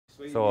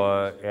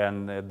So,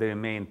 and the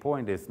main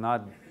point is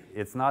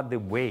it's not the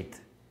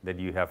weight that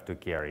you have to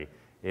carry.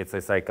 It's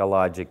a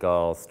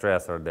psychological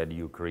stressor that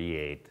you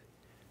create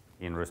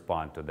in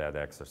response to that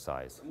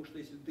exercise.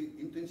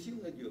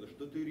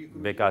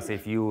 Because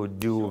if you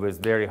do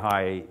with very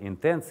high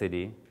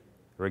intensity,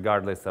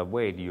 regardless of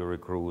weight, you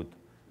recruit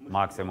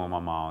maximum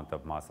amount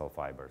of muscle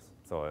fibers.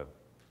 So,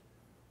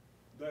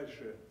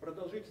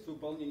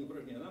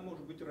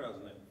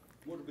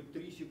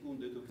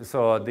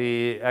 so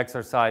the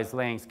exercise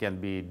lengths can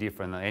be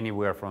different,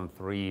 anywhere from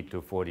 3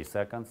 to 40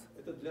 seconds.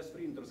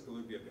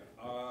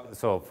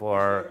 So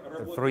for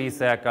 3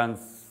 seconds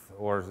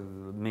or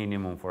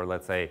minimum for,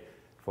 let's say,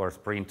 for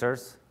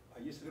sprinters.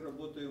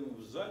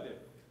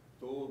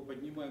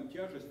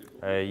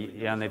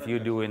 And if you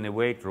do in the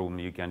weight room,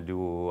 you can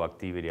do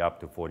activity up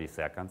to 40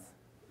 seconds.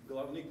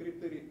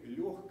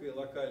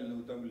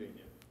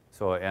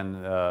 So,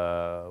 and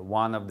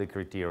one of the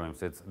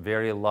criterions, it's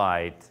very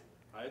light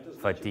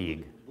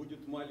fatigue.